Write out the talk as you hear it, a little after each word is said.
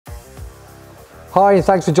Hi, and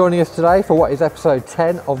thanks for joining us today for what is episode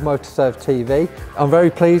 10 of MotorservTV. I'm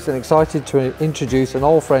very pleased and excited to introduce an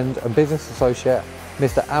old friend and business associate,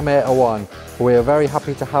 Mr. Amer Awan, who we are very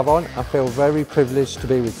happy to have on and feel very privileged to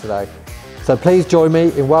be with today. So please join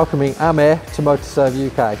me in welcoming Amer to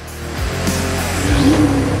MotorserV UK.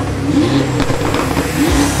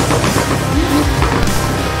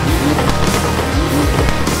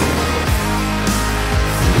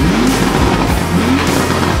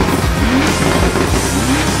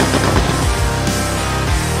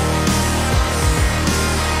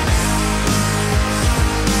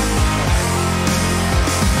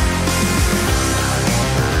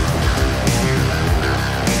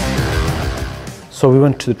 So we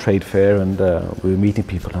went to the trade fair and we were meeting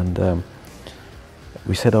people, and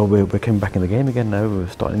we said, oh, we're coming back in the game again now, we're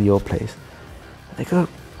starting the old place. And they go,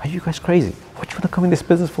 are you guys crazy? What do you want to come in this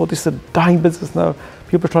business for? This is a dying business now.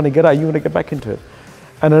 People are trying to get out, you want to get back into it.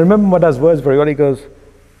 And I remember my dad's words very well. He goes,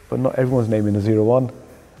 but not everyone's name is Nazir Awan.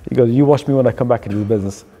 He goes, you watch me when I come back into the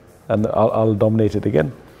business and I'll dominate it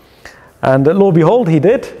again. And lo and behold, he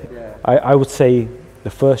did. Yeah. I would say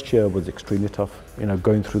the first year was extremely tough, you know,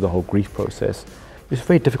 going through the whole grief process. It was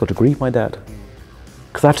very difficult to grieve my dad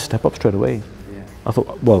because I had to step up straight away. Yeah. I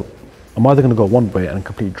thought, well, I'm either going to go one way and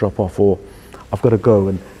completely drop off, or I've got to go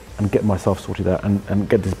and get myself sorted out and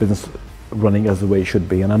get this business running as the way it should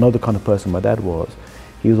be. And I know the kind of person my dad was.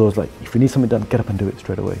 He was always like, if you need something done, get up and do it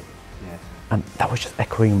straight away. Yeah. And that was just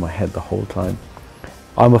echoing in my head the whole time.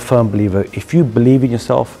 I'm a firm believer, if you believe in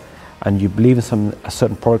yourself and you believe in a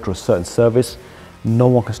certain product or a certain service, no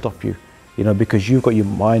one can stop you. You know, because you've got your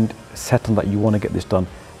mind set on that you want to get this done,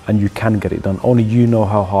 and you can get it done. Only you know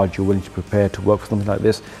how hard you're willing to prepare to work for something like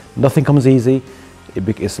this. Nothing comes easy.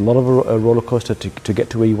 It's a lot of a roller coaster to get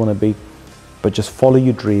to where you want to be, but just follow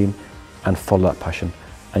your dream and follow that passion,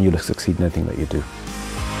 and you'll succeed in anything that you do.